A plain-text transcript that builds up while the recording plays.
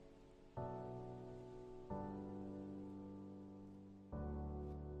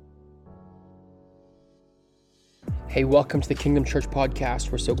Hey, welcome to the Kingdom Church Podcast.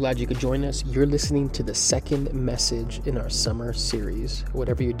 We're so glad you could join us. You're listening to the second message in our summer series.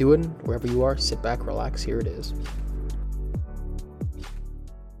 Whatever you're doing, wherever you are, sit back, relax. Here it is.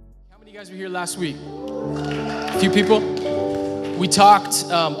 How many of you guys were here last week? A few people? We talked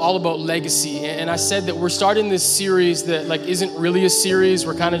all about legacy, and I said that we're starting this series that isn't really a series.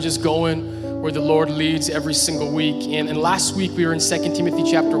 We're kind of just going where the Lord leads every single week. And last week we were in 2 Timothy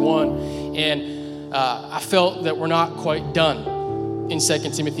chapter 1, and I felt that we're not quite done in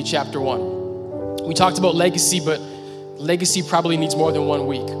 2 Timothy chapter 1. We talked about legacy, but legacy probably needs more than 1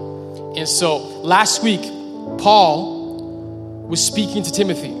 week. And so last week, Paul was speaking to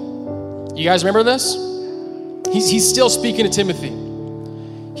Timothy. You guys remember this? He's still speaking to Timothy.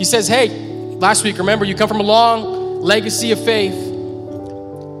 He says, hey, last week, remember, you come from a long legacy of faith.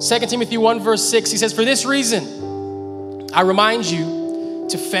 2 Timothy 1 verse 6, he says, for this reason, I remind you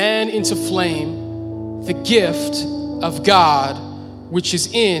to fan into flame the gift of God which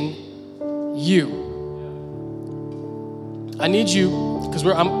is in you. I need you, because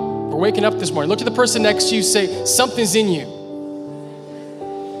we're waking up this morning. Look to the person next to you, say, something's in you.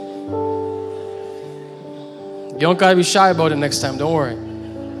 You don't gotta be shy about it next time, don't worry.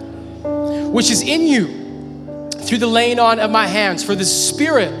 Which is in you through the laying on of my hands. For the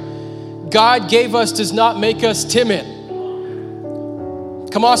Spirit God gave us does not make us timid.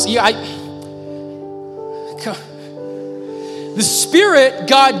 Come on, the Spirit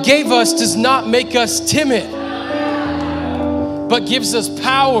God gave us does not make us timid, but gives us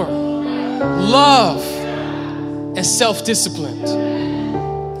power, love, and self-discipline.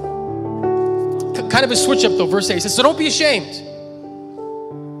 Kind of a switch up though, verse 8 says, so don't be ashamed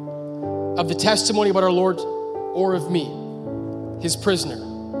of the testimony about our Lord or of me, his prisoner.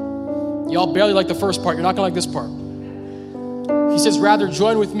 Y'all barely like the first part, you're not gonna like this part. He says, rather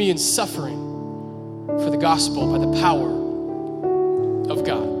join with me in suffering for the gospel by the power of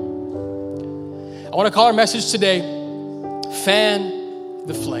God. I want to call our message today, fan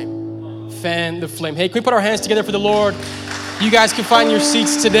the flame. Fan the flame. Hey, can we put our hands together for the Lord? You guys can find your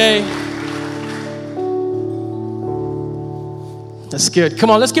seats today. That's good. Come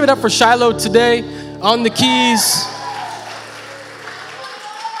on, let's give it up for Shiloh today on the keys.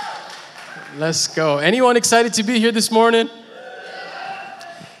 Let's go. Anyone excited to be here this morning?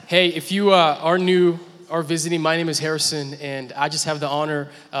 Hey, if you are new or visiting, my name is Harrison, and I just have the honor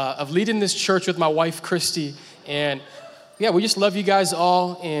of leading this church with my wife, Christy. And yeah, we just love you guys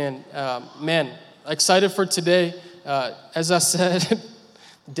all. And man, excited for today. As I said,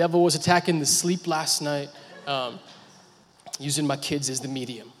 the devil was attacking the sleep last night, using my kids as the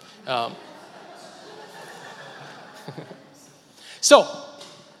medium. So,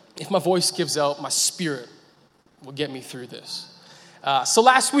 if my voice gives out, my spirit will get me through this. So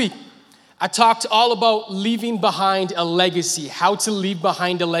last week, I talked all about leaving behind a legacy, how to leave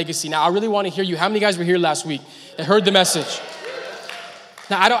behind a legacy. Now, I really want to hear you. How many guys were here last week and heard the message?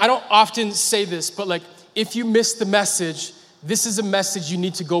 Now, I don't often say this, but if you missed the message, this is a message you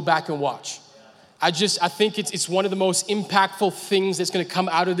need to go back and watch. I think it's one of the most impactful things that's going to come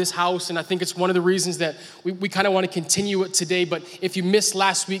out of this house, and I think it's one of the reasons that we kind of want to continue it today. But if you missed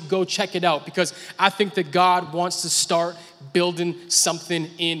last week, go check it out, because I think that God wants to start building something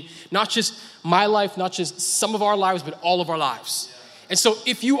in not just my life, not just some of our lives, but all of our lives. And so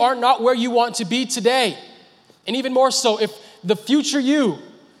if you are not where you want to be today, and even more so, if the future you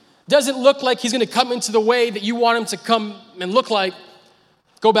doesn't look like he's going to come into the way that you want him to come and look like,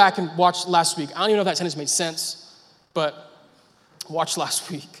 go back and watch last week. I don't even know if that sentence made sense, but watch last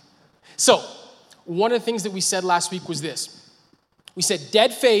week. So, one of the things that we said last week was this. We said,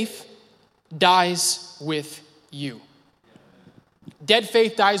 dead faith dies with you. Dead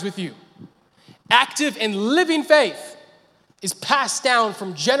faith dies with you. Active and living faith is passed down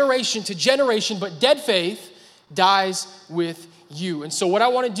from generation to generation, but dead faith dies with you. And so what I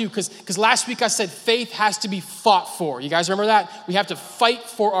want to do, because last week I said faith has to be fought for. You guys remember that? We have to fight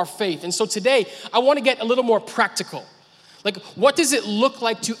for our faith. And so today I want to get a little more practical. What does it look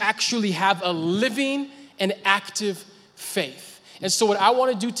like to actually have a living and active faith? And so what I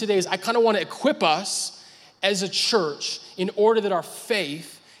want to do today is I kind of want to equip us as a church in order that our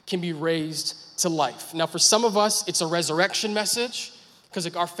faith can be raised to life. Now for some of us, it's a resurrection message, because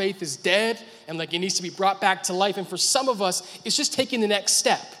our faith is dead and it needs to be brought back to life. And for some of us, it's just taking the next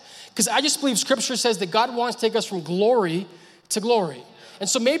step. Because I just believe Scripture says that God wants to take us from glory to glory. And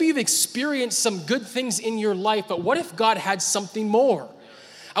so maybe you've experienced some good things in your life, but what if God had something more?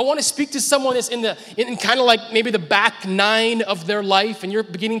 I want to speak to someone that's in kind of maybe the back nine of their life, and you're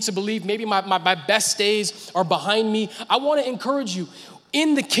beginning to believe maybe my best days are behind me. I want to encourage you,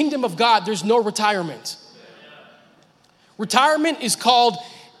 in the kingdom of God, there's no retirement. Retirement is called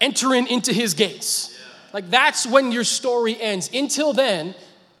entering into his gates. Like that's when your story ends. Until then,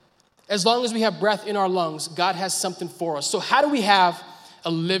 as long as we have breath in our lungs, God has something for us. So how do we have a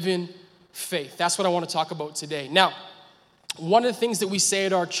living faith? That's what I want to talk about today. Now, one of the things that we say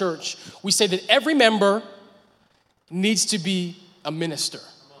at our church, we say that every member needs to be a minister.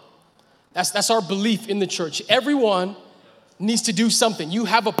 That's our belief in the church. Everyone needs to do something. You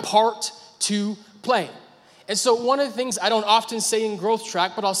have a part to play. And so one of the things I don't often say in Growth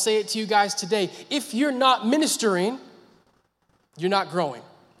Track, but I'll say it to you guys today, if you're not ministering, you're not growing.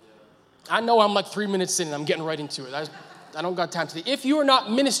 I know I'm like 3 minutes in and I'm getting right into it. I don't got time today. If you are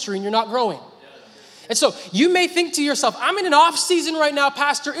not ministering, you're not growing. And so you may think to yourself, I'm in an off season right now,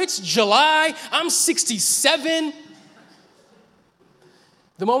 Pastor. It's July. I'm 67.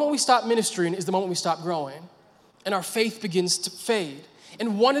 The moment we stop ministering is the moment we stop growing, and our faith begins to fade.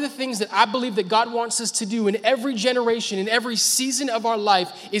 And one of the things that I believe that God wants us to do in every generation, in every season of our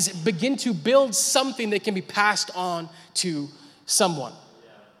life, is begin to build something that can be passed on to someone.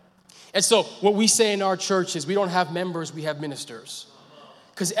 And so what we say in our church is we don't have members, we have ministers.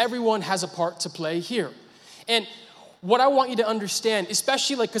 Because everyone has a part to play here. And what I want you to understand,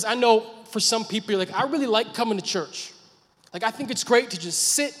 especially because I know for some people, you're like, I really like coming to church. Like, I think it's great to just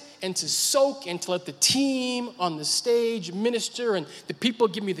sit and to soak and to let the team on the stage minister and the people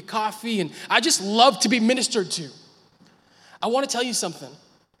give me the coffee. And I just love to be ministered to. I want to tell you something.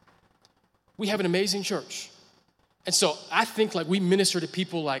 We have an amazing church. And so I think like we minister to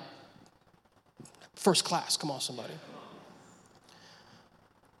people like first class. Come on, somebody.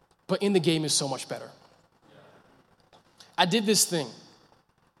 But in the game is so much better. I did this thing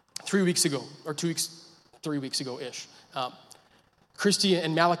 3 weeks ago, or 3 weeks ago-ish. Christy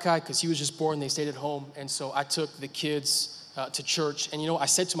and Malachi, because he was just born, they stayed at home. And so I took the kids to church. And I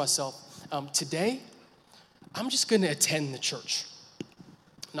said to myself, today, I'm just going to attend the church.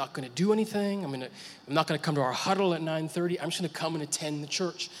 I'm not going to do anything. I'm not going to come to our huddle at 9:30. I'm just going to come and attend the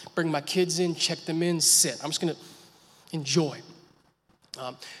church. Bring my kids in, check them in, sit. I'm just going to enjoy.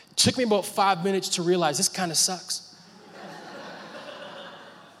 It took me about 5 minutes to realize this kind of sucks.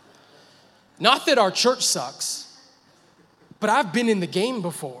 Not that our church sucks, but I've been in the game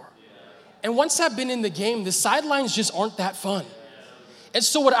before. And once I've been in the game, the sidelines just aren't that fun. And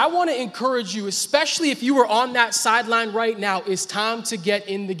so what I want to encourage you, especially if you are on that sideline right now, is time to get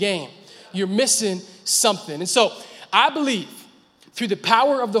in the game. You're missing something. And so I believe through the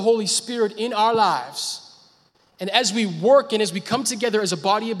power of the Holy Spirit in our lives, and as we work and as we come together as a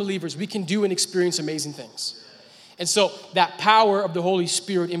body of believers, we can do and experience amazing things. And so that power of the Holy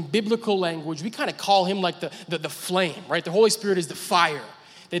Spirit in biblical language, we kind of call him like the flame, right? The Holy Spirit is the fire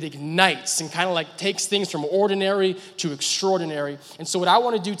that ignites and kind of like takes things from ordinary to extraordinary. And so what I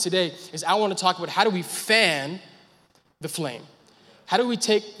want to do today is I want to talk about how do we fan the flame? How do we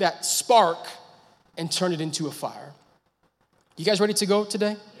take that spark and turn it into a fire? You guys ready to go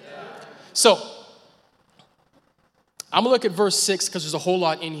today? Yeah. So I'm going to look at verse 6 because there's a whole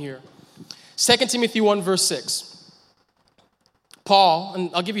lot in here. 2 Timothy 1 verse 6. Paul,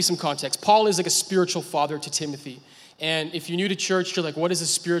 and I'll give you some context. Paul is like a spiritual father to Timothy. And if you're new to church, you're like, what is a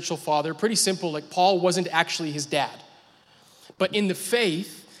spiritual father? Pretty simple, like Paul wasn't actually his dad. But in the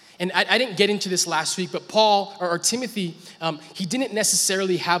faith, and I didn't get into this last week, but Paul, or Timothy, he didn't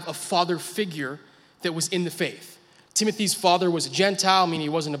necessarily have a father figure that was in the faith. Timothy's father was a Gentile, meaning he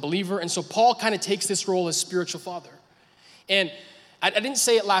wasn't a believer. And so Paul kind of takes this role as spiritual father. And I didn't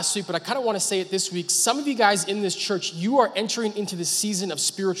say it last week, but I kind of want to say it this week. Some of you guys in this church, you are entering into this season of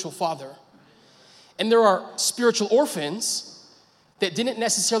spiritual father. And there are spiritual orphans that didn't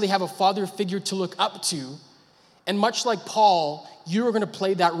necessarily have a father figure to look up to. And much like Paul, you are going to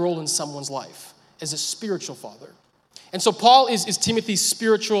play that role in someone's life as a spiritual father. And so Paul is Timothy's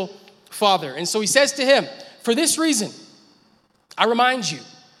spiritual father. And so he says to him, for this reason, I remind you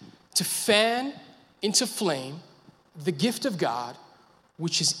to fan into flame the gift of God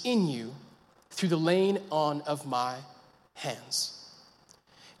which is in you through the laying on of my hands.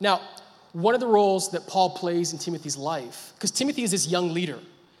 Now, one of the roles that Paul plays in Timothy's life, because Timothy is this young leader.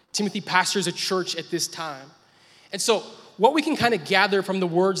 Timothy pastors a church at this time. And so what we can kind of gather from the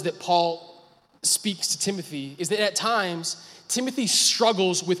words that Paul speaks to Timothy is that at times, Timothy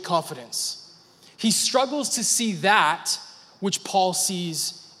struggles with confidence. He struggles to see that which Paul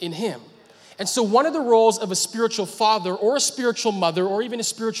sees in him. And so one of the roles of a spiritual father or a spiritual mother or even a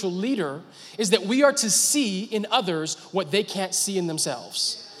spiritual leader is that we are to see in others what they can't see in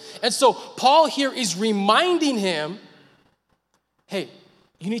themselves. And so Paul here is reminding him, hey,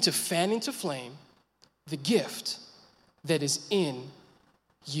 you need to fan into flame the gift that is in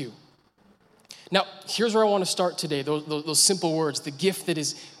you. Now, here's where I want to start today, those simple words, the gift that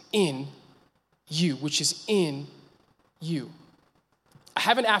is in you, which is in you. I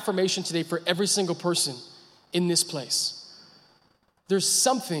have an affirmation today for every single person in this place. There's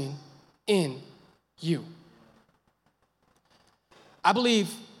something in you. I believe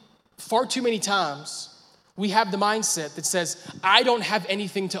far too many times we have the mindset that says, I don't have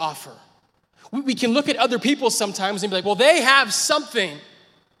anything to offer. We can look at other people sometimes and be like, well, they have something,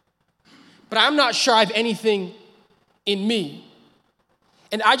 but I'm not sure I have anything in me.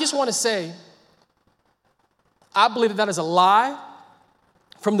 And I just want to say, I believe that is a lie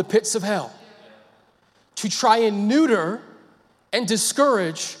from the pits of hell to try and neuter and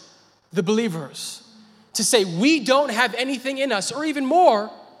discourage the believers. To say we don't have anything in us, or even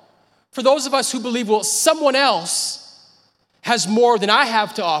more, for those of us who believe, well, someone else has more than I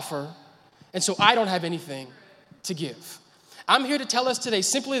have to offer, and so I don't have anything to give. I'm here to tell us today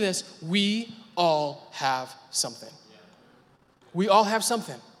simply this: we all have something. We all have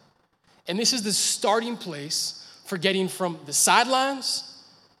something. And this is the starting place for getting from the sidelines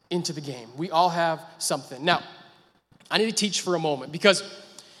into the game. We all have something. Now, I need to teach for a moment, because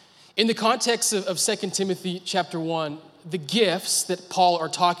in the context of 2 Timothy chapter 1, the gifts that Paul are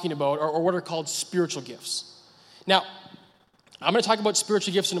talking about are what are called spiritual gifts. Now, I'm going to talk about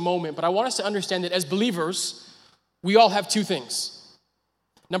spiritual gifts in a moment, but I want us to understand that as believers, we all have two things.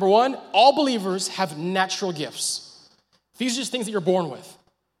 Number one, all believers have natural gifts. These are just things that you're born with.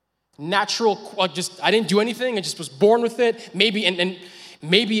 Natural, I didn't do anything, I just was born with it. Maybe, and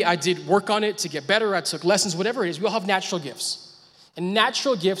maybe I did work on it to get better, I took lessons, whatever it is. We all have natural gifts. And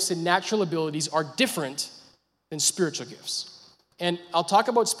natural gifts and natural abilities are different than spiritual gifts. And I'll talk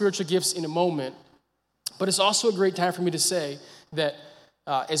about spiritual gifts in a moment, but it's also a great time for me to say that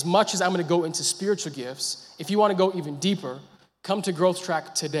as much as I'm going to go into spiritual gifts, if you want to go even deeper, come to Growth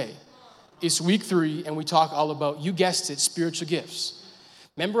Track today. It's week 3, and we talk all about, you guessed it, spiritual gifts.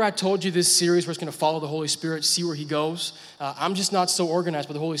 Remember I told you this series where it's going to follow the Holy Spirit, see where he goes? I'm just not so organized,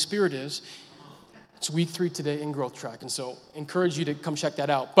 but the Holy Spirit is. It's week 3 today in Growth Track, and so I encourage you to come check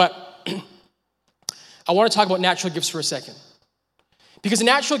that out. But I want to talk about natural gifts for a second. Because a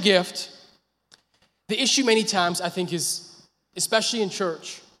natural gift, the issue many times I think is, especially in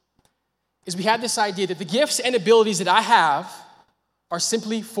church, is we have this idea that the gifts and abilities that I have are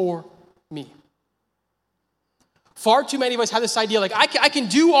simply for me. Far too many of us have this idea like, I can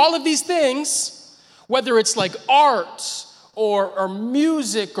do all of these things, whether it's like art or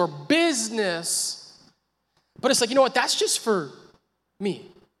music or business, but it's like, you know what, that's just for me.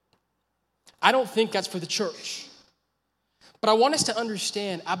 I don't think that's for the church. But I want us to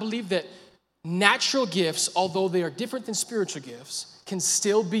understand, I believe that natural gifts, although they are different than spiritual gifts, can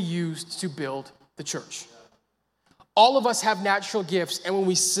still be used to build the church. All of us have natural gifts, and when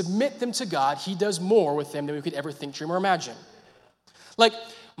we submit them to God, he does more with them than we could ever think, dream, or imagine. Like,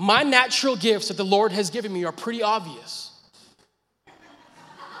 my natural gifts that the Lord has given me are pretty obvious.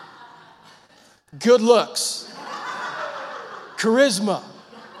 Good looks. Charisma.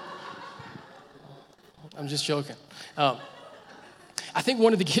 I'm just joking. I think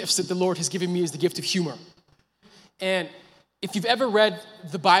one of the gifts that the Lord has given me is the gift of humor. And if you've ever read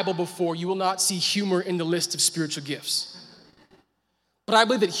the Bible before, you will not see humor in the list of spiritual gifts. But I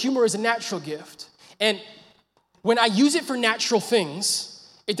believe that humor is a natural gift. And when I use it for natural things,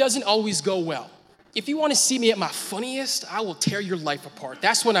 it doesn't always go well. If you want to see me at my funniest, I will tear your life apart.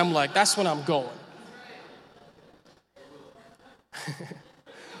 That's when I'm going.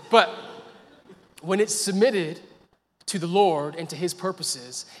 But when it's submitted to the Lord and to his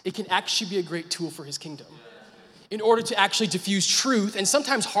purposes, it can actually be a great tool for his kingdom. In order to actually diffuse truth, and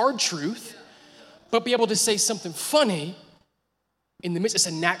sometimes hard truth, but be able to say something funny in the midst. It's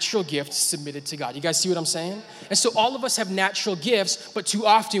a natural gift submitted to God. You guys see what I'm saying? And so all of us have natural gifts, but too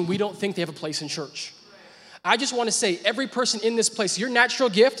often we don't think they have a place in church. I just want to say, every person in this place, your natural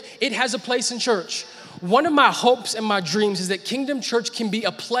gift, it has a place in church. One of my hopes and my dreams is that Kingdom Church can be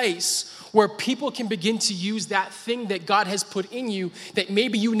a place where people can begin to use that thing that God has put in you that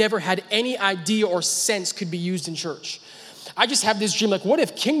maybe you never had any idea or sense could be used in church. I just have this dream, like, what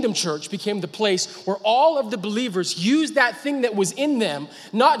if Kingdom Church became the place where all of the believers used that thing that was in them,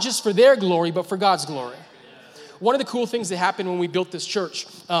 not just for their glory, but for God's glory? One of the cool things that happened when we built this church,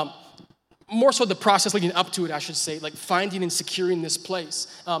 more so the process leading up to it, I should say, like finding and securing this place,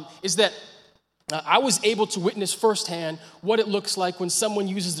 is that I was able to witness firsthand what it looks like when someone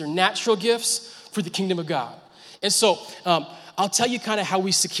uses their natural gifts for the kingdom of God. And so I'll tell you kind of how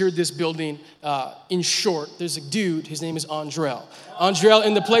we secured this building in short. There's a dude, his name is Andrell. Andrell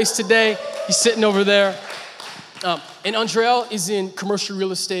in the place today. He's sitting over there. And Andrell is in commercial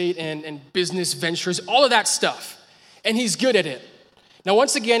real estate and business ventures, all of that stuff. And he's good at it. Now,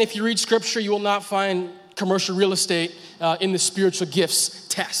 once again, if you read scripture, you will not find commercial real estate in the spiritual gifts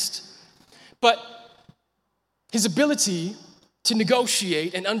test. But his ability to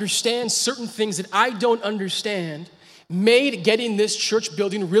negotiate and understand certain things that I don't understand made getting this church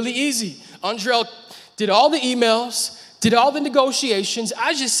building really easy. Andrell did all the emails, did all the negotiations.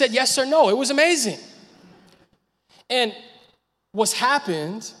 I just said yes or no. It was amazing. And what's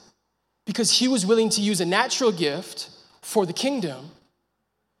happened, because he was willing to use a natural gift for the kingdom,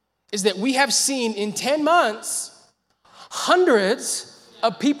 is that we have seen in 10 months, hundreds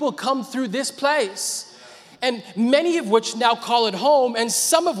of people come through this place, and many of which now call it home, and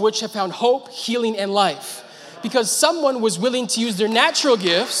some of which have found hope, healing, and life, because someone was willing to use their natural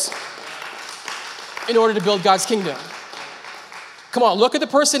gifts in order to build God's kingdom. Come on, look at the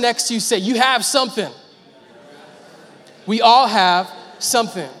person next to you, say, you have something. We all have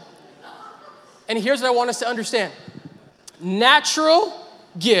something. And here's what I want us to understand. Natural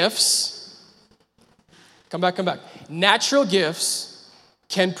gifts, come back. Natural gifts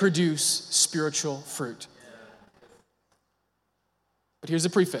can produce spiritual fruit. But here's the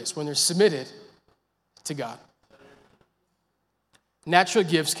preface, when they're submitted to God. Natural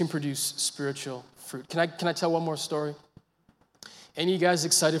gifts can produce spiritual fruit. Can I tell one more story? Any of you guys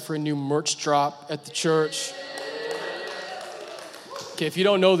excited for a new merch drop at the church? Okay, if you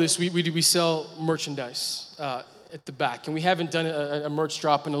don't know this, we sell merchandise at the back, and we haven't done a merch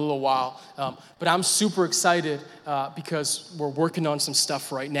drop in a little while, but I'm super excited because we're working on some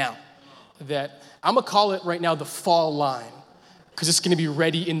stuff right now that I'm gonna call it right now the fall line, because it's gonna be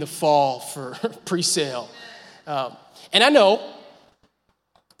ready in the fall for pre-sale. And I know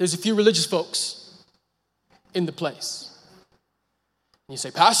there's a few religious folks in the place. And you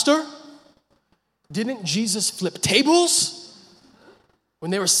say, Pastor, didn't Jesus flip tables when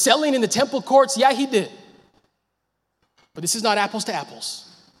they were selling in the temple courts? Yeah, he did. But this is not apples to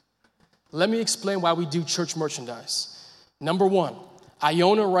apples. Let me explain why we do church merchandise. Number one,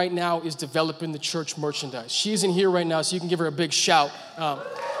 Iona right now is developing the church merchandise. She isn't here right now, so you can give her a big shout. But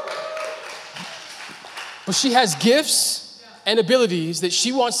she has gifts and abilities that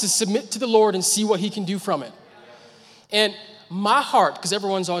she wants to submit to the Lord and see what he can do from it. And my heart, because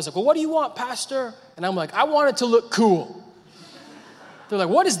everyone's always like, well, what do you want, Pastor? And I'm like, I want it to look cool. They're like,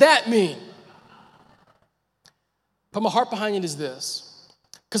 what does that mean? But my heart behind it is this.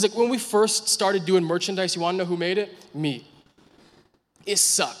 Because like when we first started doing merchandise, you want to know who made it? Me. It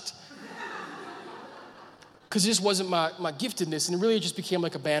sucked. Because it just wasn't my giftedness, and it really just became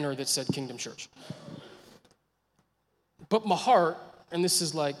like a banner that said Kingdom Church. But my heart, and this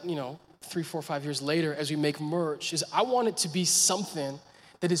is like, 3, 4, 5 years later as we make merch, is I want it to be something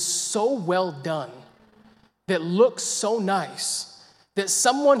that is so well done, that looks so nice, that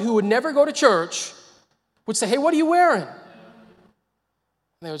someone who would never go to church would say, hey, what are you wearing? And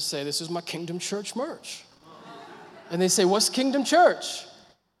they would say, this is my Kingdom Church merch. And they say, what's Kingdom Church?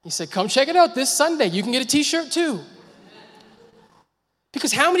 You say, come check it out this Sunday. You can get a t-shirt too.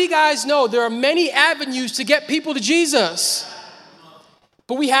 Because how many guys know there are many avenues to get people to Jesus?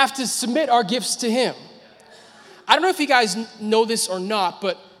 But we have to submit our gifts to him. I don't know if you guys know this or not,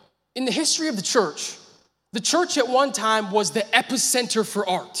 but in the history of the church at one time was the epicenter for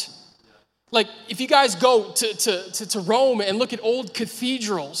art. Like, if you guys go to Rome and look at old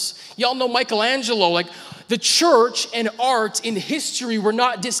cathedrals, y'all know Michelangelo, like, the church and art in history were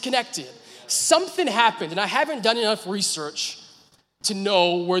not disconnected. Something happened, and I haven't done enough research to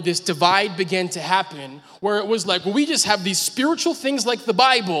know where this divide began to happen, where it was like, well, we just have these spiritual things like the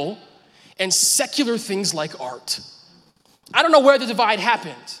Bible and secular things like art. I don't know where the divide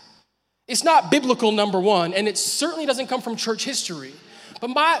happened. It's not biblical, number one, and it certainly doesn't come from church history. But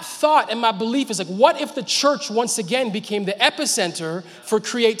my thought and my belief is like, what if the church once again became the epicenter for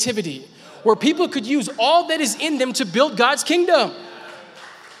creativity, where people could use all that is in them to build God's kingdom?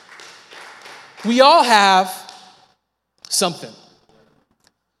 We all have something.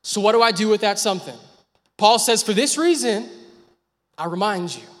 So what do I do with that something? Paul says, for this reason, I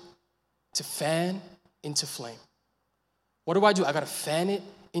remind you to fan into flame. What do? I got to fan it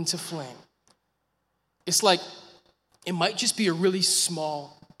into flame. It's like, it might just be a really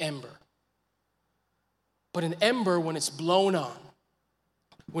small ember. But an ember, when it's blown on,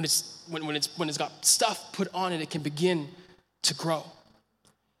 when it's got stuff put on it, it can begin to grow.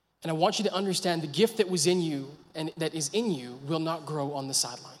 And I want you to understand the gift that was in you and that is in you will not grow on the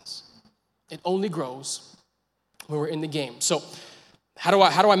sidelines. It only grows when we're in the game. So how do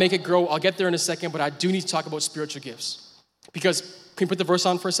I make it grow? I'll get there in a second, but I do need to talk about spiritual gifts. Because, can you put the verse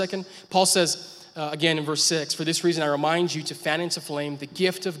on for a second? Paul says, again in verse 6, for this reason I remind you to fan into flame the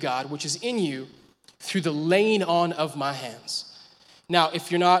gift of God which is in you through the laying on of my hands. Now,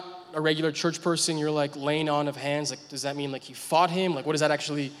 if you're not a regular church person, you're like, laying on of hands, like, does that mean like you fought him? Like, what does that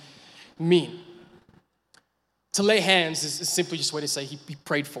actually mean? To lay hands is simply just a way to say he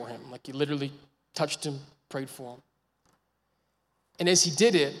prayed for him. Like, he literally touched him, prayed for him. And as he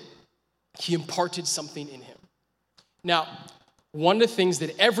did it, he imparted something in him. Now, one of the things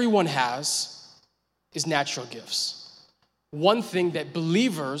that everyone has is natural gifts. One thing that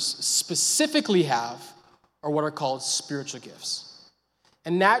believers specifically have are what are called spiritual gifts.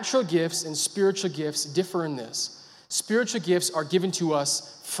 And natural gifts and spiritual gifts differ in this. Spiritual gifts are given to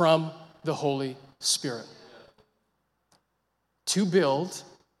us from the Holy Spirit to build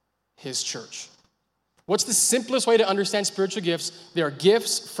his church. What's the simplest way to understand spiritual gifts? They are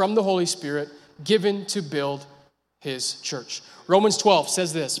gifts from the Holy Spirit given to build his church. Romans 12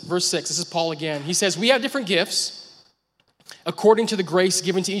 says this, verse 6, this is Paul again. He says, we have different gifts according to the grace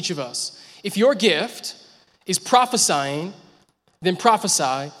given to each of us. If your gift is prophesying, then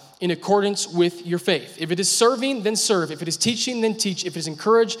prophesy in accordance with your faith. If it is serving, then serve. If it is teaching, then teach. If it is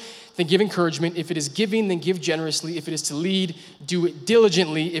encourage, then give encouragement. If it is giving, then give generously. If it is to lead, do it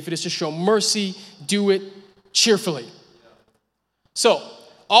diligently. If it is to show mercy, do it cheerfully. So,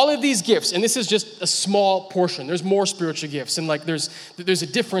 all of these gifts, and this is just a small portion. There's more spiritual gifts, and like there's a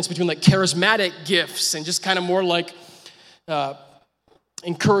difference between like charismatic gifts and just kind of more like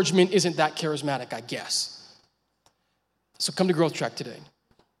encouragement isn't that charismatic, I guess. So come to Growth Track today.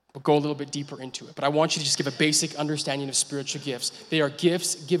 We'll go a little bit deeper into it, but I want you to just give a basic understanding of spiritual gifts. They are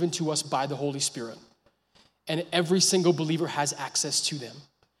gifts given to us by the Holy Spirit, and every single believer has access to them.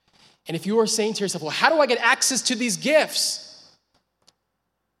 And if you are saying to yourself, well, how do I get access to these gifts?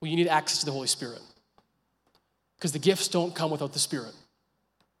 Well, you need access to the Holy Spirit, because the gifts don't come without the Spirit.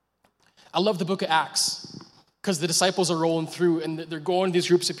 I love the book of Acts, because the disciples are rolling through, and they're going to these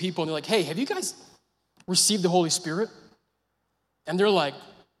groups of people, and they're like, hey, have you guys received the Holy Spirit? And they're like,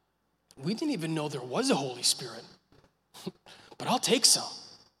 we didn't even know there was a Holy Spirit, but I'll take some.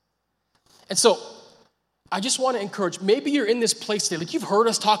 And so I just want to encourage, maybe you're in this place today, like you've heard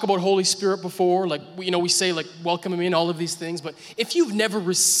us talk about Holy Spirit before, like, we say like, welcome him in, all of these things, but if you've never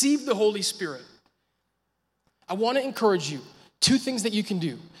received the Holy Spirit, I want to encourage you, 2 things that you can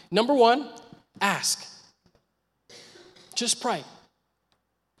do. Number 1, ask. Just pray.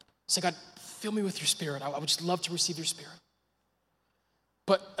 Say, God, fill me with your Spirit. I would just love to receive your Spirit.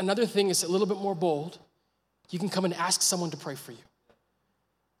 But another thing is a little bit more bold. You can come and ask someone to pray for you.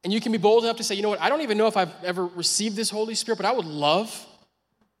 And you can be bold enough to say, you know what, I don't even know if I've ever received this Holy Spirit, but I would love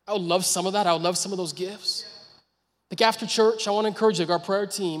some of that. I would love some of those gifts. Like after church, I want to encourage you, like our prayer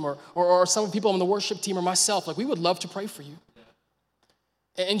team or some people on the worship team or myself, like we would love to pray for you.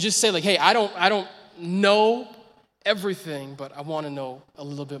 And just say like, hey, I don't know everything, but I want to know a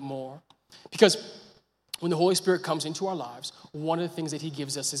little bit more. Because when the Holy Spirit comes into our lives, one of the things that he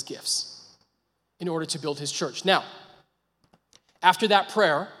gives us is gifts in order to build his church. Now, after that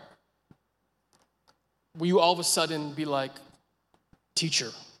prayer, will you all of a sudden be like,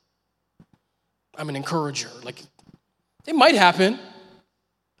 teacher, I'm an encourager? Like, it might happen.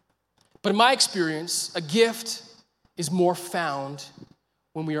 But in my experience, a gift is more found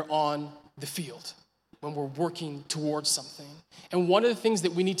when we are on the field, when we're working towards something. And one of the things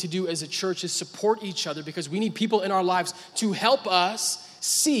that we need to do as a church is support each other, because we need people in our lives to help us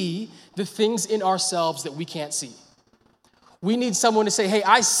see the things in ourselves that we can't see. We need someone to say, hey,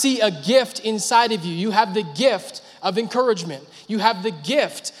 I see a gift inside of you. You have the gift of encouragement. You have the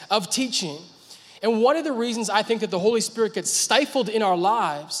gift of teaching. And one of the reasons I think that the Holy Spirit gets stifled in our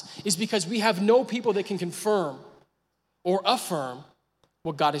lives is because we have no people that can confirm or affirm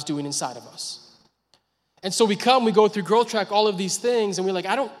what God is doing inside of us. And so we go through Growth Track, all of these things, and we're like,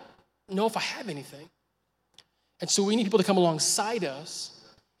 I don't know if I have anything. And so we need people to come alongside us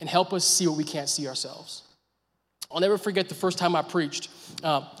and help us see what we can't see ourselves. I'll never forget the first time I preached.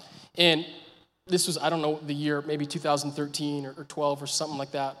 And this was, I don't know the year, maybe 2013 or 12 or something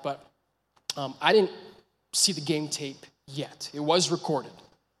like that. But I didn't see the game tape yet. It was recorded.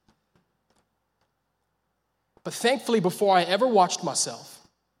 But thankfully, before I ever watched myself,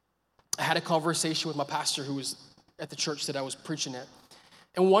 I had a conversation with my pastor who was at the church that I was preaching at.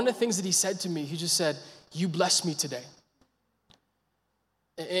 And one of the things that he said to me, he just said, you blessed me today.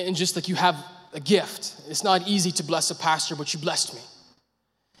 And just like you have a gift. It's not easy to bless a pastor, but you blessed me.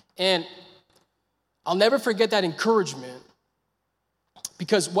 And I'll never forget that encouragement,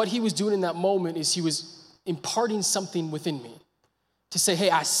 because what he was doing in that moment is he was imparting something within me to say, hey,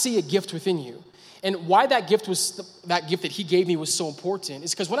 I see a gift within you. And why that gift that he gave me was so important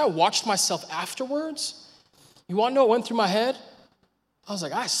is because when I watched myself afterwards, you want to know what went through my head? I was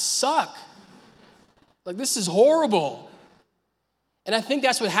like, I suck. Like, this is horrible. And I think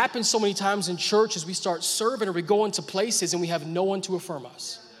that's what happens so many times in church is we start serving or we go into places and we have no one to affirm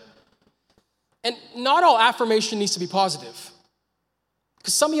us. And not all affirmation needs to be positive.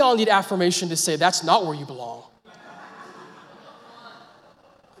 Because some of y'all need affirmation to say, that's not where you belong.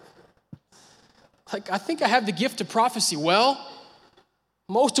 Like, I think I have the gift of prophecy. Well,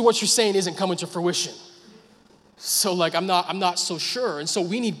 most of what you're saying isn't coming to fruition. So like, I'm not so sure. And so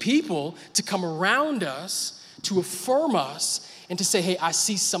we need people to come around us, to affirm us, and to say, hey, I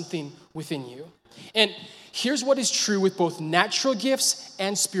see something within you. And here's what is true with both natural gifts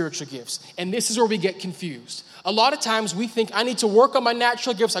and spiritual gifts. And this is where we get confused. A lot of times we think, I need to work on my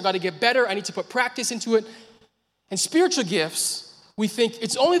natural gifts. I got to get better. I need to put practice into it. And spiritual gifts, we think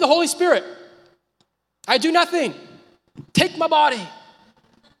it's only the Holy Spirit. I do nothing. Take my body.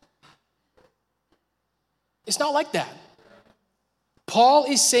 It's not like that. Paul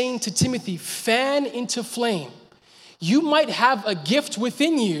is saying to Timothy, fan into flame. You might have a gift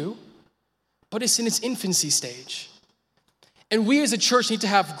within you, but it's in its infancy stage. And we as a church need to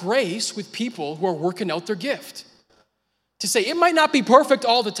have grace with people who are working out their gift. To say, it might not be perfect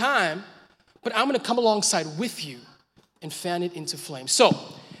all the time, but I'm going to come alongside with you and fan it into flame. So,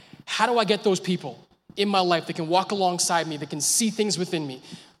 how do I get those people in my life that can walk alongside me, that can see things within me?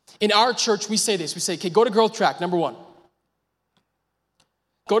 In our church, we say this. We say, okay, go to Growth Track, number one.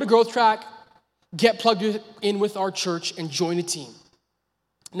 Go to Growth Track, get plugged in with our church, and join a team.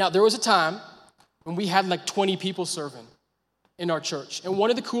 Now, there was a time when we had like 20 people serving in our church. And one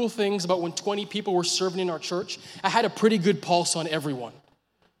of the cool things about when 20 people were serving in our church, I had a pretty good pulse on everyone.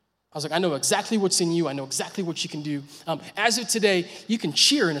 I was like, I know exactly what's in you. I know exactly what you can do. As of today, you can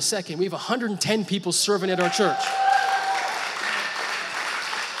cheer in a second. We have 110 people serving at our church,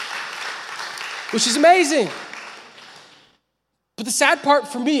 which is amazing. But the sad part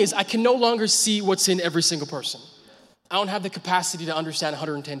for me is I can no longer see what's in every single person. I don't have the capacity to understand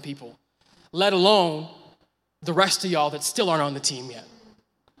 110 people, let alone the rest of y'all that still aren't on the team yet.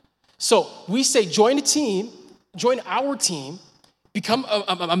 So we say join a team, join our team, become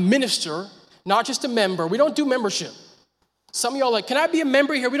a minister, not just a member. We don't do membership. Some of y'all are like, can I be a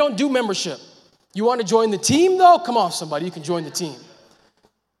member here? We don't do membership. You want to join the team though? Come on, somebody, you can join the team.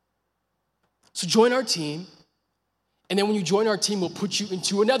 So join our team, and then when you join our team, we'll put you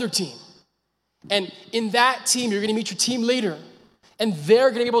into another team. And in that team, you're going to meet your team leader, and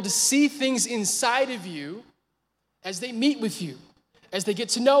they're going to be able to see things inside of you as they meet with you, as they get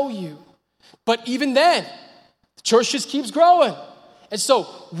to know you. But even then, the church just keeps growing. And so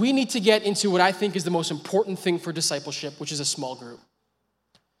we need to get into what I think is the most important thing for discipleship, which is a small group.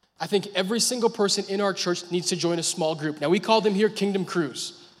 I think every single person in our church needs to join a small group. Now, we call them here Kingdom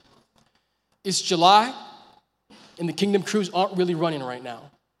Crews. It's July, and the Kingdom Crews aren't really running right now.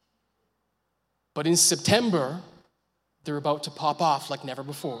 But in September, they're about to pop off like never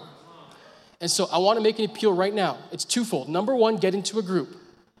before. And so I want to make an appeal right now. It's twofold. Number one, get into a group.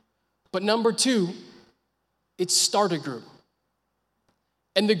 But number two, it's start a group.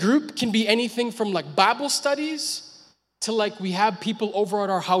 And the group can be anything from like Bible studies to like we have people over at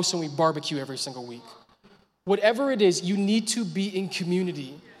our house and we barbecue every single week. Whatever it is, you need to be in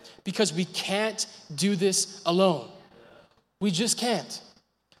community because we can't do this alone. We just can't.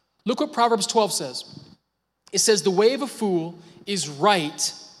 Look what Proverbs 12 says. It says, the way of a fool is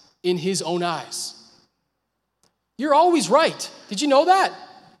right in his own eyes. You're always right. Did you know that?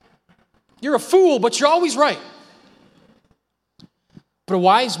 You're a fool, but you're always right. But a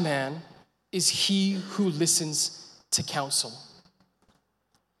wise man is he who listens to counsel.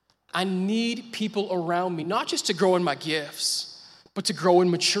 I need people around me, not just to grow in my gifts, but to grow in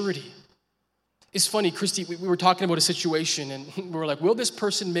maturity. It's funny, Christy, we were talking about a situation and we were like, will this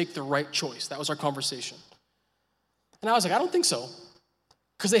person make the right choice? That was our conversation. And I was like, I don't think so.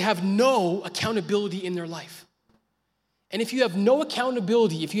 Because they have no accountability in their life. And if you have no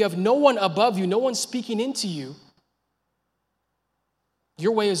accountability, if you have no one above you, no one speaking into you,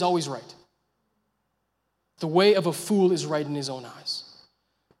 your way is always right. The way of a fool is right in his own eyes.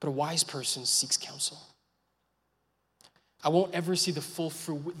 But a wise person seeks counsel. I won't ever see the full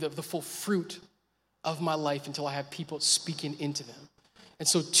fruit of my life until I have people speaking into them. And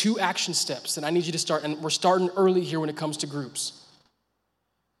so 2 action steps that I need you to start, and we're starting early here when it comes to groups.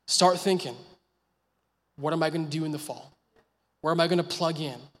 Start thinking, what am I going to do in the fall? Where am I going to plug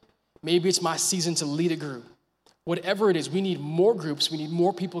in? Maybe it's my season to lead a group. Whatever it is, we need more groups. We need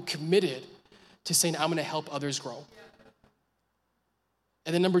more people committed to saying, I'm going to help others grow.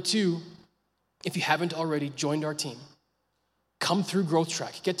 And then number 2, if you haven't already joined our team, come through Growth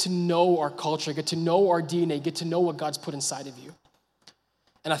Track. Get to know our culture. Get to know our DNA. Get to know what God's put inside of you.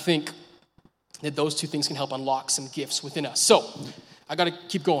 And I think that those two things can help unlock some gifts within us. So I got to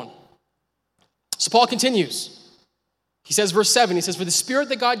keep going. So Paul continues. He says, verse 7, he says, "For the Spirit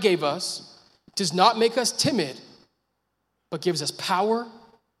that God gave us does not make us timid, but gives us power,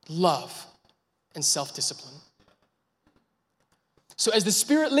 love, and self-discipline." So as the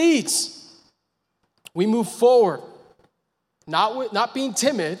Spirit leads, we move forward, not being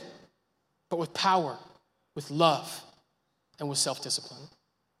timid, but with power, with love, and with self-discipline.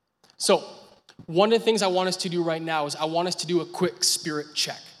 So one of the things I want us to do right now is I want us to do a quick spirit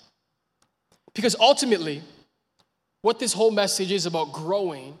check. Because ultimately, what this whole message is about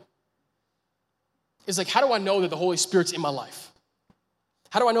growing is like, how do I know that the Holy Spirit's in my life?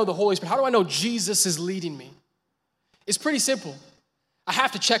 How do I know the Holy Spirit? How do I know Jesus is leading me? It's pretty simple. I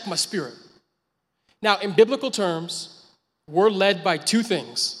have to check my spirit. Now, in biblical terms, we're led by two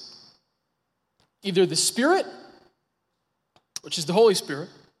things. Either the Spirit, which is the Holy Spirit,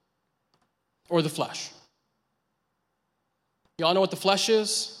 or the flesh. Y'all know what the flesh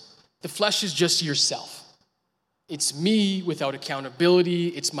is? The flesh is just yourself. It's me without accountability.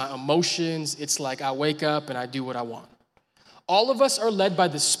 It's my emotions. It's like I wake up and I do what I want. All of us are led by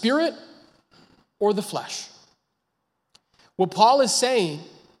the Spirit or the flesh. What Paul is saying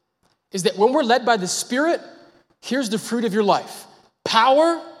is that when we're led by the Spirit, here's the fruit of your life: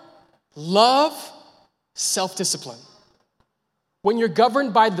 power, love, self-discipline. When you're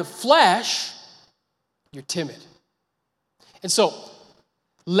governed by the flesh, you're timid. And so,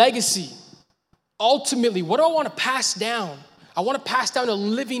 legacy, ultimately, what do I want to pass down? I want to pass down a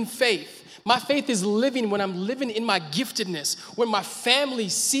living faith. My faith is living when I'm living in my giftedness, when my family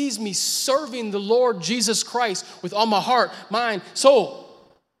sees me serving the Lord Jesus Christ with all my heart, mind, soul.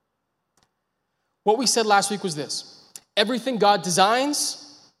 What we said last week was this: everything God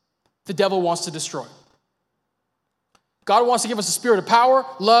designs, the devil wants to destroy. God wants to give us a spirit of power,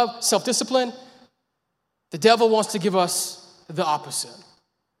 love, self-discipline. The devil wants to give us the opposite.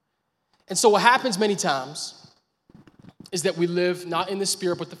 And so what happens many times is that we live not in the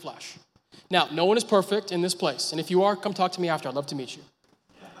Spirit but the flesh. Now, no one is perfect in this place. And if you are, come talk to me after. I'd love to meet you.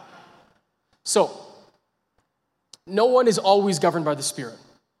 So, no one is always governed by the Spirit.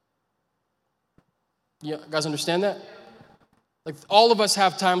 You guys understand that? Like, all of us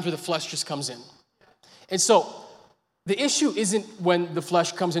have times where the flesh just comes in. And so, the issue isn't when the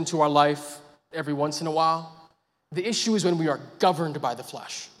flesh comes into our life every once in a while. The issue is when we are governed by the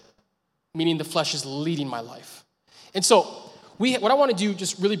flesh, meaning the flesh is leading my life. And so, what I want to do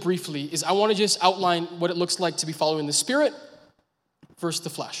just really briefly is I want to just outline what it looks like to be following the Spirit versus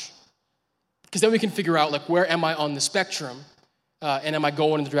the flesh. Because then we can figure out, like, where am I on the spectrum, and am I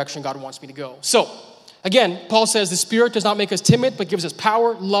going in the direction God wants me to go? So, again, Paul says the Spirit does not make us timid, but gives us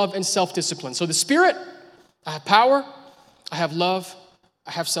power, love, and self-discipline. So the Spirit, I have power, I have love,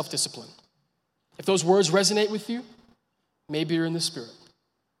 I have self-discipline. If those words resonate with you, maybe you're in the Spirit.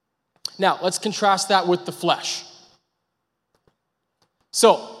 Now, let's contrast that with the flesh.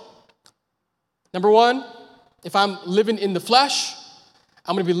 So, number one, if I'm living in the flesh,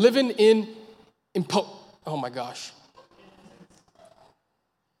 I'm going to be living in oh my gosh.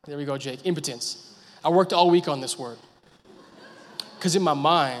 There we go, Jake. Impotence. I worked all week on this word. Because in my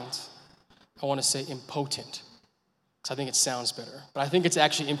mind, I want to say impotent. Because I think it sounds better. But I think it's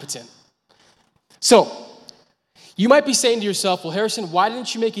actually impotent. So, you might be saying to yourself, well, Harrison, why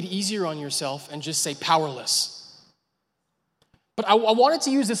didn't you make it easier on yourself and just say powerless? But I wanted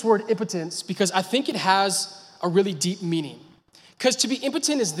to use this word impotence because I think it has a really deep meaning. Because to be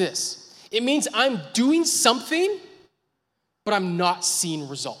impotent is this: it means I'm doing something, but I'm not seeing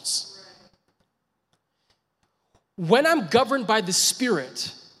results. When I'm governed by the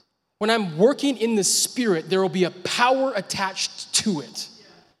Spirit, when I'm working in the Spirit, there will be a power attached to it.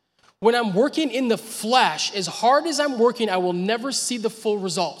 When I'm working in the flesh, as hard as I'm working, I will never see the full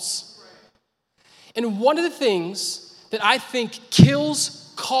results. And one of the things that I think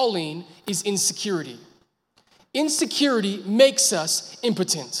kills calling is insecurity. Insecurity makes us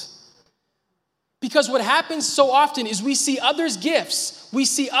impotent. Because what happens so often is we see others' gifts, we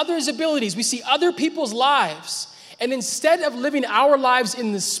see others' abilities, we see other people's lives, and instead of living our lives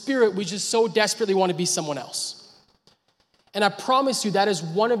in the Spirit, we just so desperately want to be someone else. And I promise you that is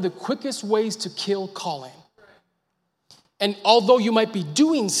one of the quickest ways to kill calling. And although you might be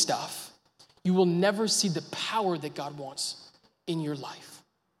doing stuff, you will never see the power that God wants in your life.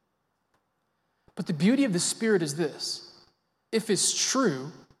 But the beauty of the Spirit is this: if it's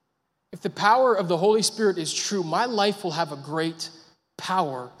true, if the power of the Holy Spirit is true, my life will have a great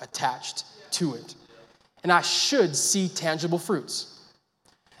power attached to it. And I should see tangible fruits.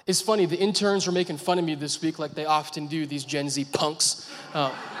 It's funny, the interns were making fun of me this week like they often do, these Gen Z punks.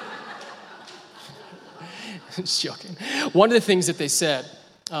 Just joking. One of the things that they said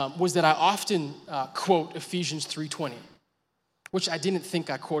was that I often quote Ephesians 3:20, which I didn't think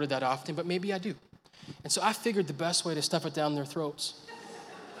I quoted that often, but maybe I do. And so I figured the best way to stuff it down their throats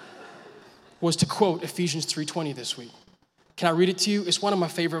was to quote Ephesians 3:20 this week. Can I read it to you? It's one of my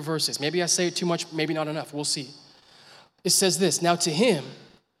favorite verses. Maybe I say it too much, maybe not enough. We'll see. It says this, "Now to him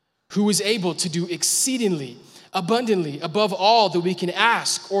who is able to do exceedingly, abundantly, above all that we can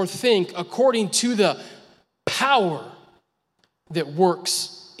ask or think, according to the power that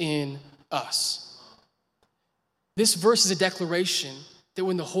works in us." This verse is a declaration that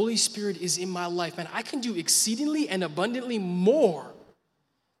when the Holy Spirit is in my life, man, I can do exceedingly and abundantly more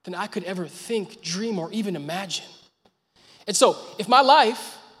than I could ever think, dream, or even imagine. And so, if my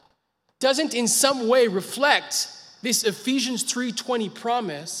life doesn't in some way reflect this Ephesians 3:20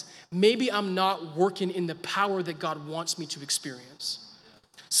 promise, maybe I'm not working in the power that God wants me to experience.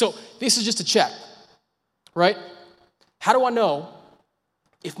 So, this is just a check, right? How do I know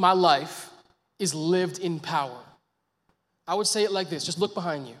if my life is lived in power? I would say it like this. Just look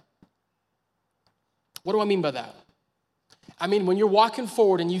behind you. What do I mean by that? I mean, when you're walking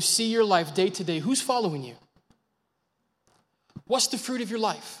forward and you see your life day to day, who's following you? What's the fruit of your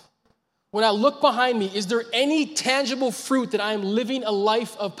life? When I look behind me, is there any tangible fruit that I am living a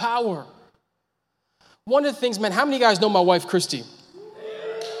life of power? One of the things, man, how many of you guys know my wife, Christy?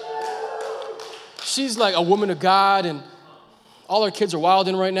 She's like a woman of God, and all her kids are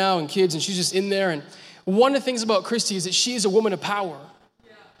wilding right now, and she's just in there. And one of the things about Christy is that she is a woman of power.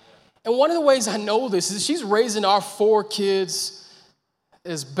 And one of the ways I know this is she's raising our 4 kids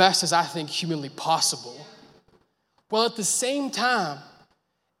as best as I think humanly possible. Well, at the same time,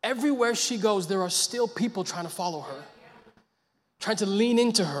 everywhere she goes, there are still people trying to follow her, trying to lean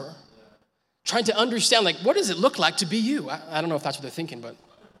into her, trying to understand, like, what does it look like to be you? I don't know if that's what they're thinking, but.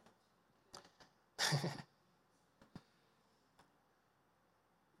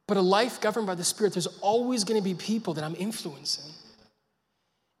 But a life governed by the Spirit, there's always going to be people that I'm influencing.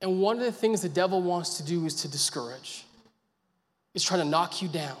 And one of the things the devil wants to do is to discourage, is try to knock you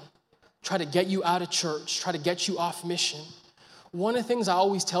down, try to get you out of church, try to get you off mission. One of the things I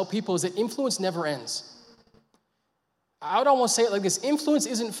always tell people is that influence never ends. I would almost say it like this: influence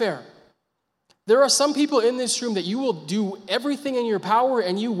isn't fair. There are some people in this room that you will do everything in your power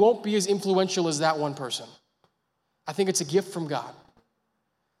and you won't be as influential as that one person. I think it's a gift from God.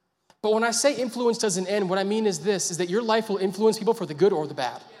 But when I say influence doesn't end, what I mean is this, is that your life will influence people for the good or the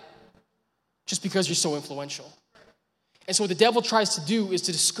bad, just because you're so influential. And so what the devil tries to do is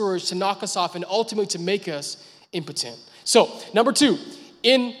to discourage, to knock us off, and ultimately to make us impotent. So, number 2,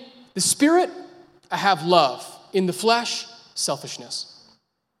 in the Spirit, I have love. In the flesh, selfishness.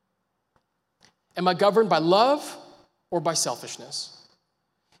 Am I governed by love or by selfishness?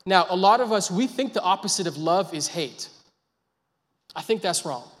 Now, a lot of us, we think the opposite of love is hate. I think that's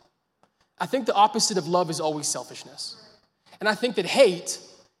wrong. I think the opposite of love is always selfishness. And I think that hate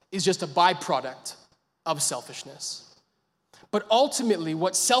is just a byproduct of selfishness. But ultimately,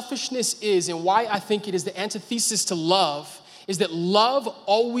 what selfishness is, and why I think it is the antithesis to love, is that love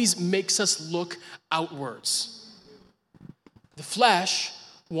always makes us look outwards. The flesh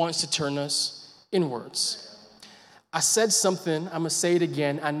wants to turn us inwards. I said something, I'm going to say it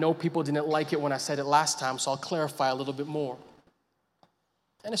again. I know people didn't like it when I said it last time, so I'll clarify a little bit more.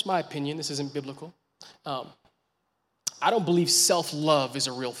 And it's my opinion, this isn't biblical. I don't believe self-love is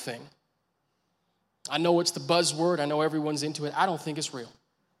a real thing. I know it's the buzzword, I know everyone's into it. I don't think it's real.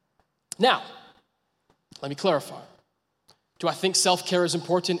 Now, let me clarify. Do I think self-care is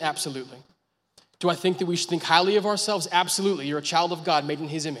important? Absolutely. Do I think that we should think highly of ourselves? Absolutely. You're a child of God made in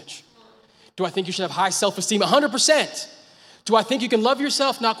His image. Do I think you should have high self-esteem? 100%. Do I think you can love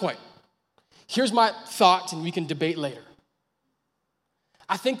yourself? Not quite. Here's my thought, and we can debate later.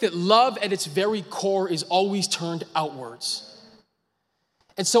 I think that love at its very core is always turned outwards.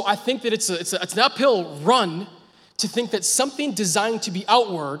 And so I think that it's an uphill run to think that something designed to be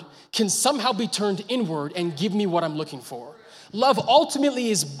outward can somehow be turned inward and give me what I'm looking for. Love ultimately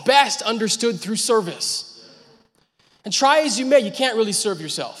is best understood through service. And try as you may, you can't really serve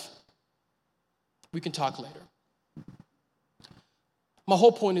yourself. We can talk later. My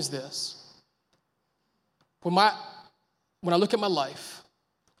whole point is this. When I look at my life,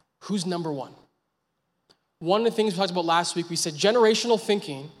 who's number one? One of the things we talked about last week, we said generational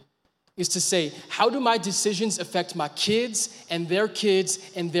thinking is to say, how do my decisions affect my kids and their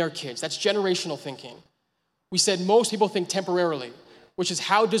kids and their kids? That's generational thinking. We said most people think temporarily. which is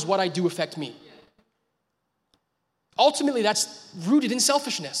how does what I do affect me? Ultimately, that's rooted in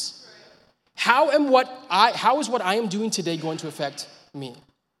selfishness. How is what I am doing today going to affect me?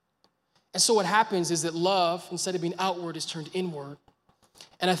 And so what happens is that love, instead of being outward, is turned inward.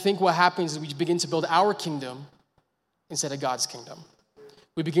 And I think what happens is we begin to build our kingdom instead of God's kingdom.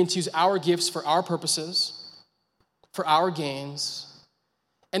 We begin to use our gifts for our purposes, for our gains.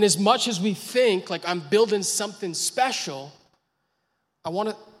 And as much as we think like I'm building something special, I want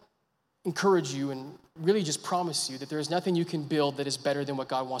to encourage you and really just promise you that there is nothing you can build that is better than what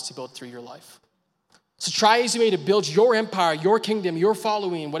God wants to build through your life. So try as you may to build your empire, your kingdom, your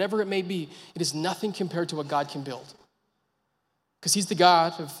following, whatever it may be, it is nothing compared to what God can build. Because he's the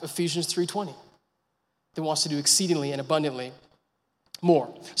God of Ephesians 3:20 that wants to do exceedingly and abundantly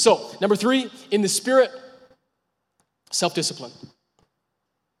more. So, number 3, in the Spirit, self-discipline.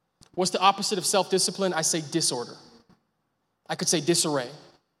 What's the opposite of self-discipline? I say disorder. I could say disarray.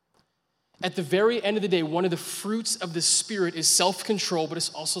 At the very end of the day, one of the fruits of the Spirit is self-control, but it's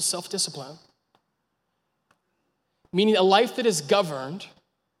also self-discipline. Meaning a life that is governed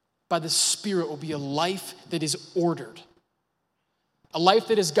by the Spirit will be a life that is ordered. A life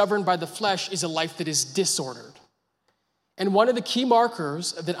that is governed by the flesh is a life that is disordered. And one of the key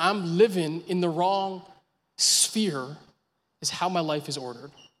markers that I'm living in the wrong sphere is how my life is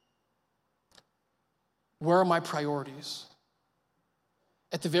ordered. Where are my priorities?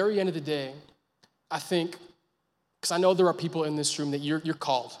 At the very end of the day, I think, because I know there are people in this room that you're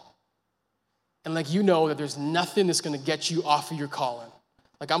called. And like you know that there's nothing that's going to get you off of your calling.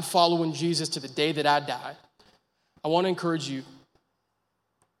 Like I'm following Jesus to the day that I die. I want to encourage you,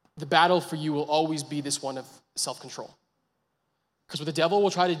 the battle for you will always be this one of self-control. Because what the devil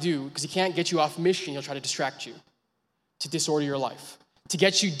will try to do, because he can't get you off mission, he'll try to distract you, to disorder your life, to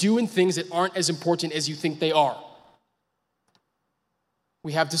get you doing things that aren't as important as you think they are.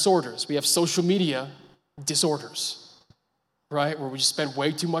 We have disorders. We have social media disorders, right? Where we just spend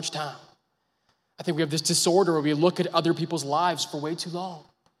way too much time. I think we have this disorder where we look at other people's lives for way too long.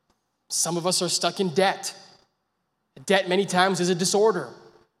 Some of us are stuck in debt. Debt many times is a disorder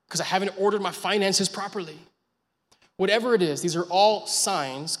because I haven't ordered my finances properly. Whatever it is, these are all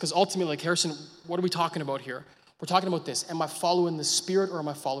signs, because ultimately, like Harrison, what are we talking about here? We're talking about this. Am I following the Spirit or am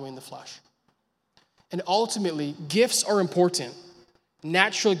I following the flesh? And ultimately, gifts are important.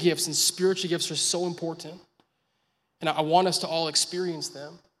 Natural gifts and spiritual gifts are so important. And I want us to all experience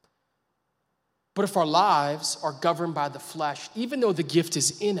them. But if our lives are governed by the flesh, even though the gift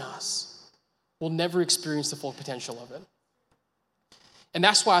is in us, we'll never experience the full potential of it. And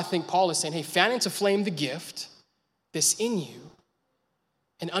that's why I think Paul is saying, hey, fan into flame the gift that's in you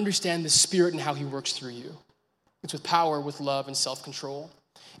and understand the Spirit and how he works through you. It's with power, with love, and self-control.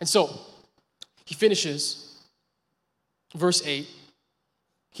 And so he finishes, verse 8.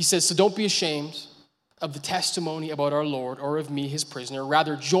 He says, so don't be ashamed of the testimony about our Lord or of me, his prisoner.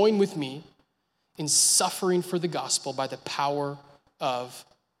 Rather, join with me in suffering for the gospel by the power of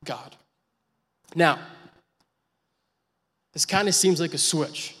God. Now, this kind of seems like a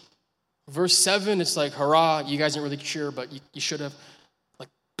switch. Verse 7, it's like, hurrah, you guys aren't really sure, but you should have. Like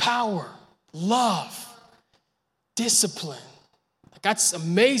power, love, discipline. Like that's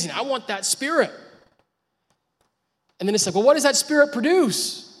amazing. I want that Spirit. And then it's like, well, what does that Spirit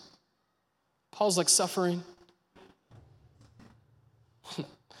produce? Paul's like, suffering.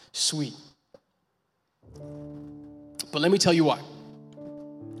 Sweet. But let me tell you why.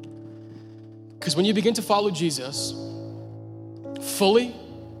 Because when you begin to follow Jesus fully,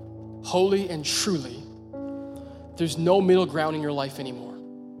 wholly, and truly, there's no middle ground in your life anymore.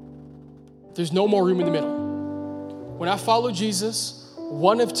 There's no more room in the middle. When I follow Jesus,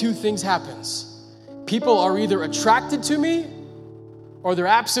 one of two things happens. People are either attracted to me or they're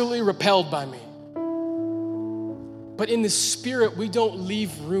absolutely repelled by me. But in the Spirit, we don't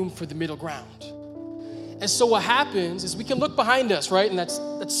leave room for the middle ground. And so what happens is we can look behind us, right? And that's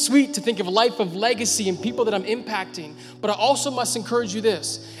sweet to think of a life of legacy and people that I'm impacting. But I also must encourage you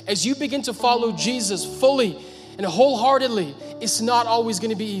this. As you begin to follow Jesus fully and wholeheartedly, it's not always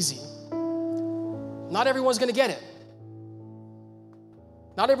going to be easy. Not everyone's going to get it.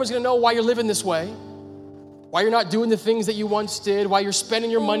 Not everyone's going to know why you're living this way, why you're not doing the things that you once did, why you're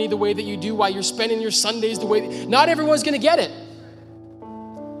spending your money the way that you do, why you're spending your Sundays the way not everyone's going to get it.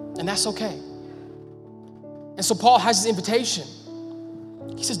 And that's okay. And so Paul has his invitation.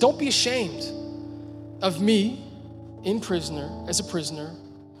 He says, don't be ashamed of me as a prisoner,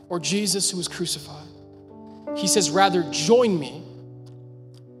 or Jesus who was crucified. He says, rather join me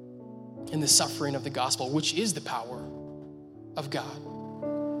in the suffering of the gospel, which is the power of God.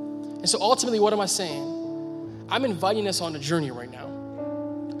 And so ultimately, what am I saying? I'm inviting us on a journey right now.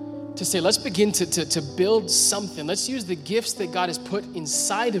 to say, let's begin to build something. Let's use the gifts that God has put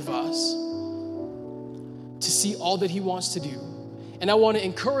inside of us to see all that he wants to do. And I want to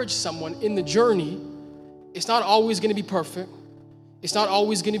encourage someone in the journey. It's not always going to be perfect. It's not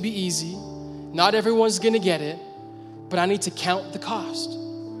always going to be easy. Not everyone's going to get it, but I need to count the cost.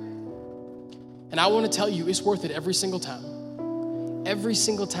 And I want to tell you, it's worth it every single time. Every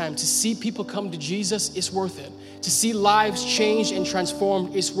single time. To see people come to Jesus, it's worth it. To see lives changed and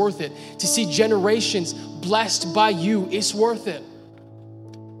transformed, it's worth it. To see generations blessed by you, it's worth it.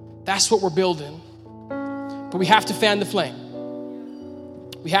 That's what we're building. But we have to fan the flame.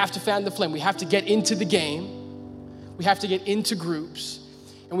 We have to fan the flame. We have to get into the game. We have to get into groups.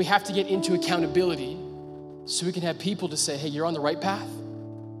 And we have to get into accountability so we can have people to say, hey, you're on the right path.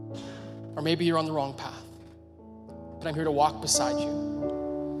 Or maybe you're on the wrong path. But I'm here to walk beside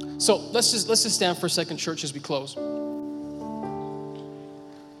you. So let's just stand for a second, church, as we close.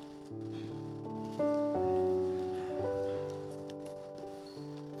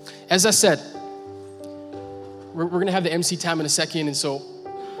 As I said, we're going to have the MC time in a second. And so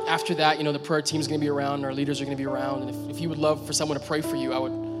after that, the prayer team is going to be around. Our leaders are going to be around. And if you would love for someone to pray for you, I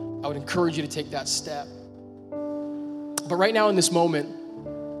would encourage you to take that step. But right now in this moment,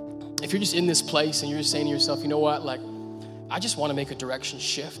 if you're just in this place and you're just saying to yourself, you know what, I just want to make a direction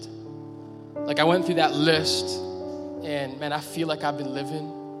shift. I went through that list and man, I feel like I've been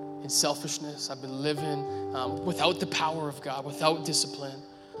living in selfishness. I've been living without the power of God, without discipline.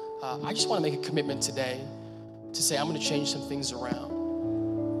 I just want to make a commitment today to say, I'm going to change some things around.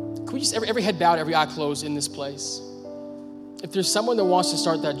 Can we just, every head bowed, every eye closed in this place? If there's someone that wants to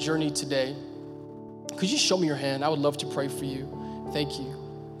start that journey today, could you show me your hand? I would love to pray for you. Thank you.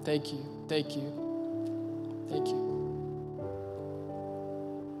 Thank you. Thank you. Thank you.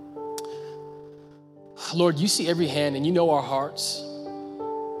 Lord, you see every hand and you know our hearts.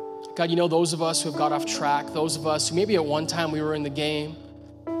 God, you know those of us who have got off track, those of us who maybe at one time we were in the game,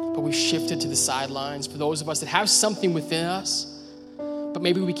 but we've shifted to the sidelines. For those of us that have something within us, but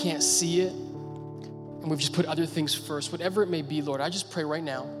maybe we can't see it, and we've just put other things first. Whatever it may be, Lord, I just pray right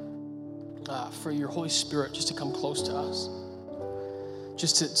now for your Holy Spirit just to come close to us,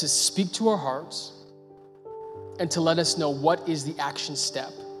 just to speak to our hearts, and to let us know what is the action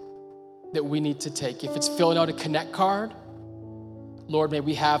step that we need to take. If it's filling out a Connect card, Lord, may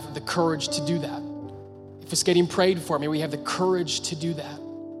we have the courage to do that. If it's getting prayed for, may we have the courage to do that.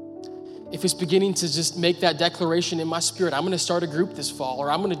 If it's beginning to just make that declaration in my spirit, I'm going to start a group this fall,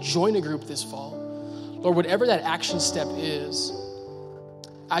 or I'm going to join a group this fall. Lord, whatever that action step is,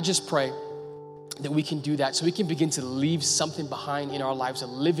 I just pray that we can do that so we can begin to leave something behind in our lives, a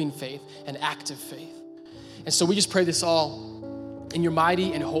living faith, an active faith. And so we just pray this all in your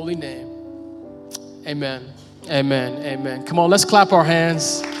mighty and holy name. Amen. Amen. Amen. Come on, let's clap our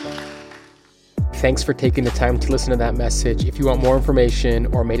hands. Thanks for taking the time to listen to that message. If you want more information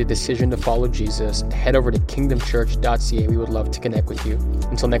or made a decision to follow Jesus, head over to kingdomchurch.ca. We would love to connect with you.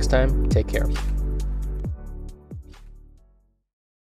 Until next time, take care.